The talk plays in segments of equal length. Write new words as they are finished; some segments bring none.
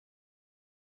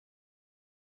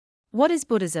What is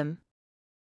Buddhism?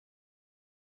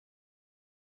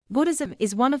 Buddhism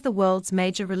is one of the world's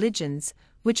major religions,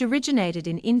 which originated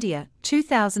in India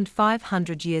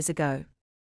 2,500 years ago.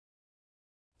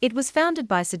 It was founded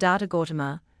by Siddhartha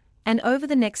Gautama, and over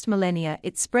the next millennia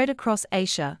it spread across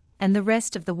Asia and the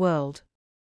rest of the world.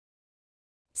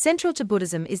 Central to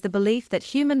Buddhism is the belief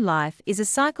that human life is a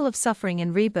cycle of suffering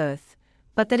and rebirth,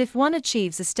 but that if one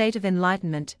achieves a state of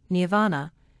enlightenment,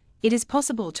 nirvana, it is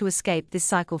possible to escape this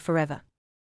cycle forever.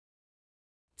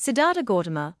 Siddhartha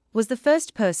Gautama was the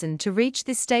first person to reach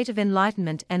this state of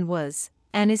enlightenment and was,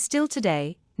 and is still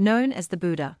today, known as the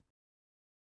Buddha.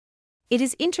 It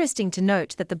is interesting to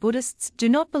note that the Buddhists do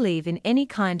not believe in any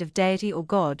kind of deity or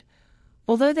god,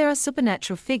 although there are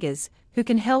supernatural figures who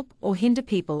can help or hinder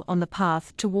people on the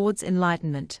path towards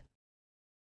enlightenment.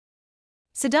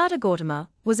 Siddhartha Gautama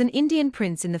was an Indian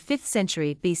prince in the 5th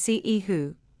century BCE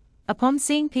who, upon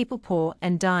seeing people poor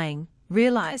and dying,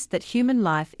 realized that human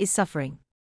life is suffering.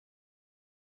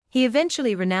 He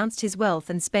eventually renounced his wealth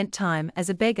and spent time as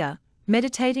a beggar,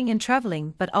 meditating and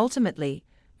traveling, but ultimately,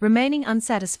 remaining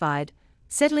unsatisfied,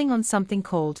 settling on something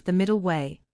called the middle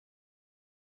way.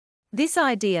 This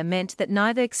idea meant that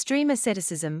neither extreme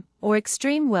asceticism or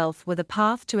extreme wealth were the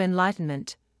path to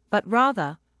enlightenment, but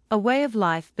rather, a way of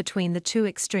life between the two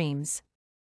extremes.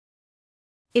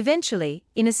 Eventually,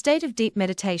 in a state of deep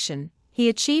meditation, he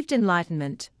achieved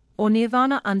enlightenment, or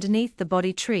nirvana underneath the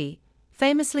Bodhi tree,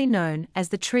 famously known as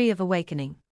the Tree of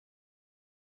Awakening.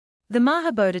 The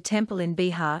Mahabodhi temple in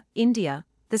Bihar, India,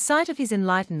 the site of his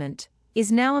enlightenment,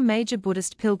 is now a major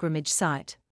Buddhist pilgrimage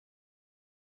site.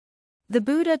 The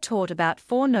Buddha taught about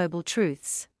 4 noble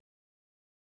truths.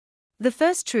 The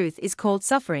first truth is called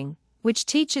suffering, which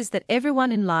teaches that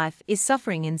everyone in life is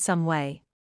suffering in some way.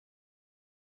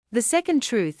 The second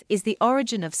truth is the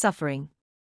origin of suffering.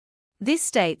 This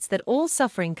states that all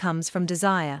suffering comes from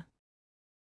desire.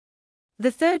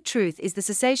 The third truth is the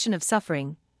cessation of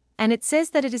suffering, and it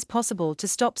says that it is possible to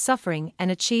stop suffering and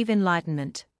achieve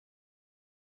enlightenment.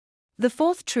 The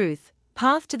fourth truth,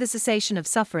 path to the cessation of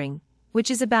suffering, which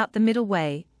is about the middle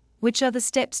way, which are the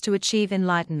steps to achieve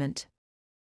enlightenment.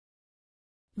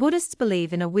 Buddhists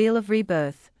believe in a wheel of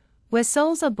rebirth, where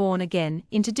souls are born again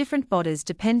into different bodies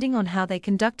depending on how they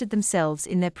conducted themselves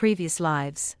in their previous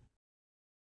lives.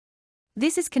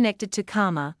 This is connected to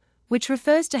karma, which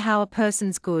refers to how a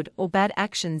person's good or bad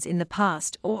actions in the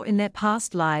past or in their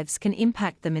past lives can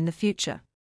impact them in the future.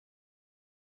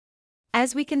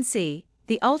 As we can see,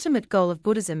 the ultimate goal of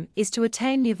Buddhism is to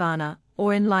attain nirvana,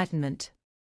 or enlightenment.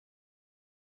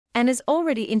 And as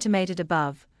already intimated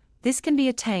above, this can be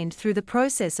attained through the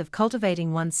process of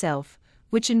cultivating oneself,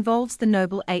 which involves the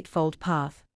Noble Eightfold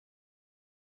Path.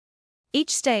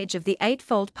 Each stage of the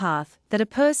Eightfold Path that a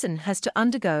person has to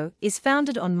undergo is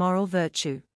founded on moral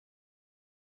virtue.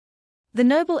 The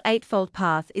Noble Eightfold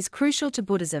Path is crucial to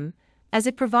Buddhism, as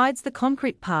it provides the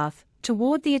concrete path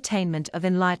toward the attainment of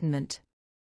enlightenment.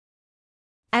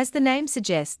 As the name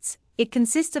suggests, it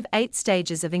consists of 8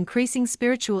 stages of increasing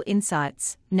spiritual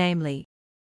insights, namely,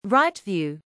 right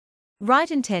view, right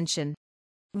intention,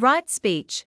 right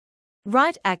speech,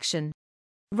 right action,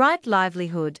 right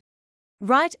livelihood,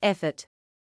 right effort,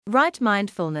 right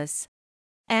mindfulness,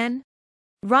 and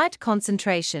right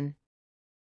concentration.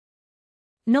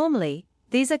 Normally,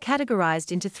 these are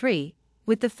categorized into 3,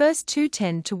 with the first 2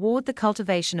 tend toward the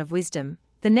cultivation of wisdom,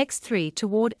 the next 3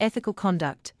 toward ethical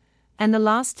conduct, and the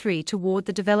last 3 toward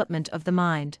the development of the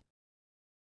mind.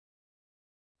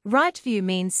 Right view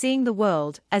means seeing the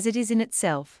world as it is in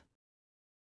itself.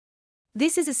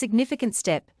 This is a significant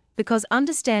step, because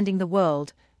understanding the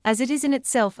world as it is in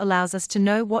itself allows us to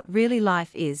know what really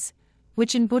life is,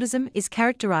 which in Buddhism is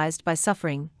characterized by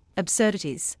suffering,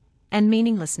 absurdities, and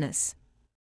meaninglessness.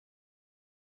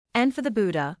 And for the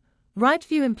Buddha, right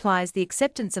view implies the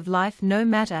acceptance of life no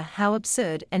matter how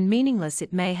absurd and meaningless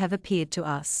it may have appeared to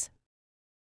us.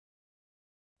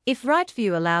 If right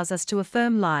view allows us to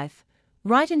affirm life,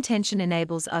 right intention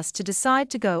enables us to decide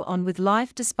to go on with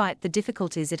life despite the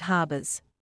difficulties it harbors.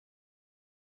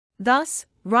 Thus,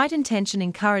 right intention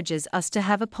encourages us to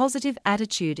have a positive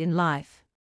attitude in life.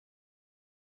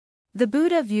 The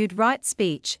Buddha viewed right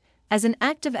speech as an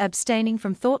act of abstaining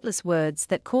from thoughtless words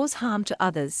that cause harm to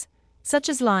others, such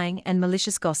as lying and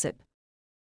malicious gossip.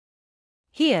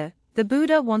 Here, the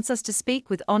Buddha wants us to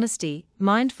speak with honesty,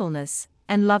 mindfulness,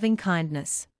 and loving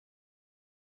kindness.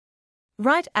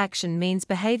 Right action means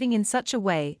behaving in such a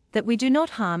way that we do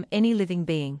not harm any living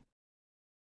being.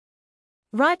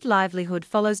 Right livelihood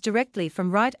follows directly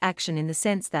from right action in the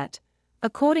sense that,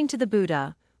 according to the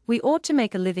Buddha, we ought to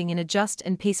make a living in a just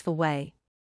and peaceful way.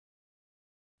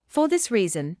 For this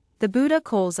reason, the Buddha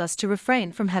calls us to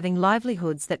refrain from having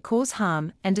livelihoods that cause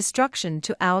harm and destruction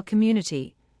to our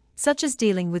community, such as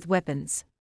dealing with weapons.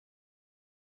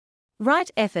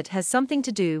 Right effort has something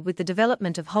to do with the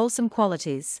development of wholesome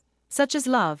qualities, such as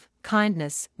love,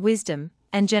 kindness, wisdom,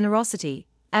 and generosity,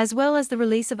 as well as the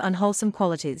release of unwholesome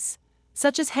qualities,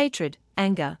 such as hatred,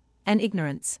 anger, and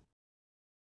ignorance.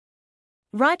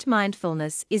 Right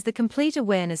mindfulness is the complete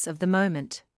awareness of the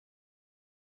moment.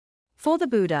 For the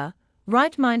Buddha,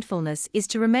 right mindfulness is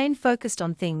to remain focused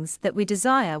on things that we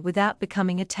desire without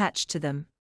becoming attached to them.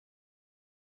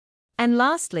 And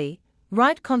lastly,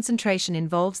 right concentration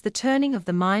involves the turning of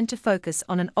the mind to focus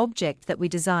on an object that we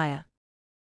desire.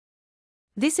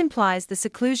 This implies the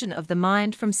seclusion of the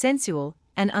mind from sensual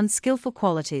and unskillful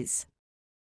qualities.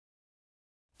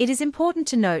 It is important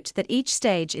to note that each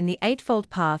stage in the Eightfold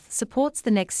Path supports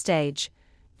the next stage,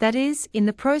 that is, in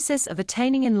the process of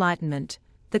attaining enlightenment,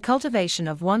 the cultivation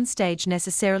of one stage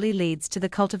necessarily leads to the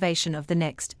cultivation of the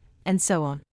next, and so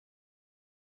on.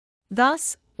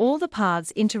 Thus, all the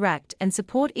paths interact and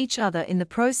support each other in the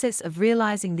process of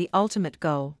realizing the ultimate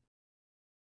goal.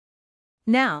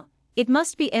 Now, it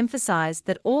must be emphasized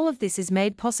that all of this is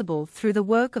made possible through the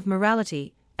work of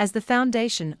morality as the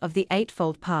foundation of the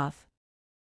Eightfold Path.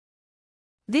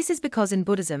 This is because in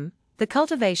Buddhism, the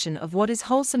cultivation of what is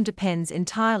wholesome depends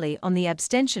entirely on the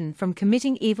abstention from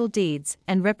committing evil deeds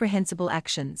and reprehensible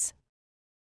actions.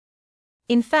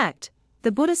 In fact,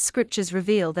 the Buddhist scriptures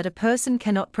reveal that a person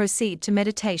cannot proceed to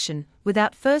meditation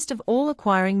without first of all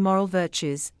acquiring moral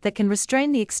virtues that can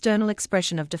restrain the external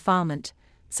expression of defilement,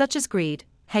 such as greed,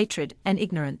 hatred, and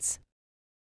ignorance.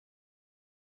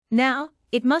 Now,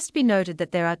 it must be noted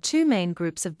that there are two main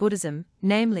groups of Buddhism,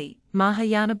 namely,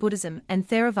 Mahayana Buddhism and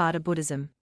Theravada Buddhism.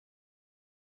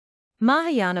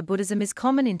 Mahayana Buddhism is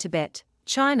common in Tibet,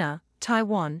 China,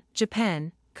 Taiwan,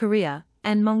 Japan, Korea,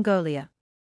 and Mongolia.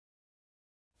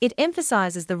 It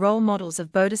emphasizes the role models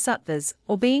of bodhisattvas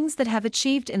or beings that have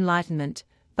achieved enlightenment,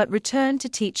 but return to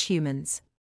teach humans.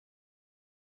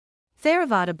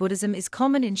 Theravada Buddhism is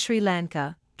common in Sri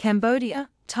Lanka, Cambodia,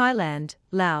 Thailand,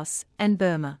 Laos, and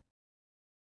Burma.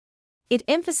 It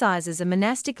emphasizes a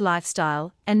monastic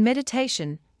lifestyle and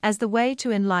meditation as the way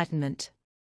to enlightenment.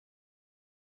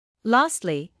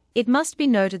 Lastly, it must be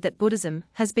noted that Buddhism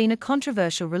has been a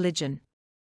controversial religion.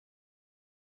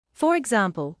 For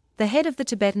example, the head of the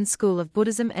Tibetan school of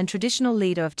Buddhism and traditional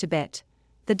leader of Tibet,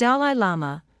 the Dalai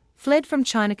Lama, fled from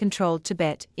China-controlled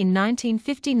Tibet in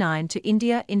 1959 to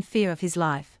India in fear of his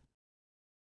life.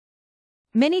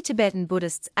 Many Tibetan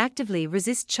Buddhists actively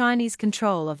resist Chinese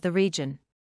control of the region.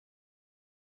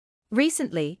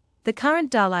 Recently, the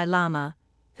current Dalai Lama,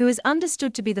 who is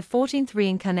understood to be the 14th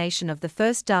reincarnation of the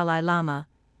first Dalai Lama,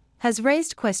 has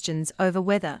raised questions over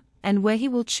whether and where he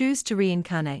will choose to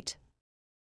reincarnate.